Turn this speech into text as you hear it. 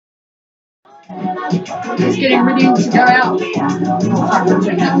Just getting ready to go out.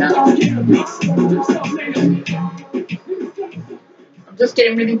 I'm just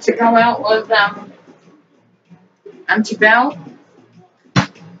getting ready to go out with Auntie Belle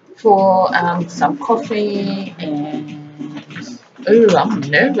for some coffee and ooh, I'm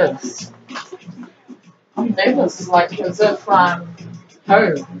nervous. I'm nervous, like as if oh,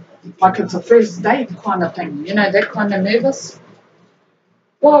 like it's a first date kind of thing, you know, that kind of nervous.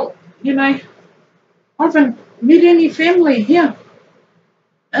 Well, you know, I haven't met any family here,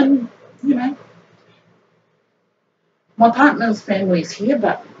 and you know, my partner's family's here,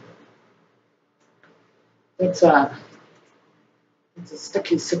 but it's a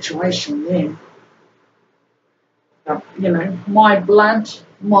sticky situation there. But, you know, my blood,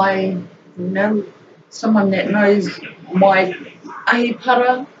 someone that knows my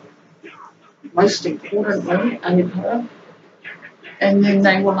ahipara, most importantly, ahipara, and then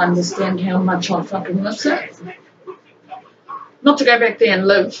they will understand how much I fucking miss it. Not to go back there and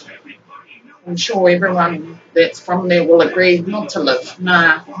live. I'm sure everyone that's from there will agree not to live.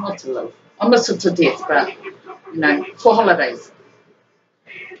 Nah, not to live. I miss it to death, but, you know, for holidays.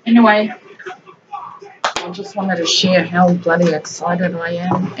 Anyway, I just wanted to share how bloody excited I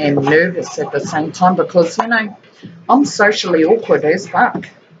am and nervous at the same time because, you know, I'm socially awkward as fuck.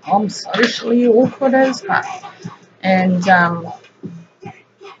 I'm socially awkward as fuck. And, I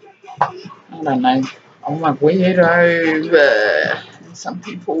don't know, I'm a weirdo. Some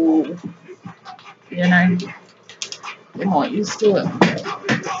people, you know, they're not used to it.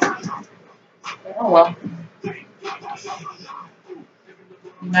 Oh well.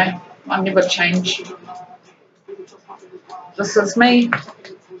 You know, I never change. This is me.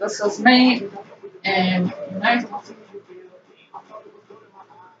 This is me. And, you know,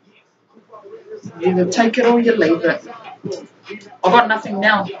 you either take it or you leave it. I've got nothing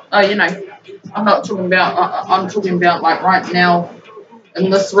now. Oh, you know, I'm not talking about, I'm talking about like right now in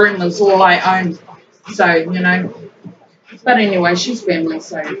this room is all I own. So, you know, but anyway, she's family,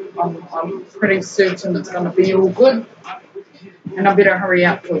 so I'm pretty certain it's going to be all good. And I better hurry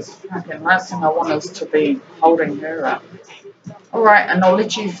up because the last thing I want is to be holding her up. All right, and I'll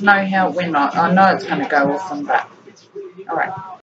let you know how it went. I know it's going to go awesome, but all right.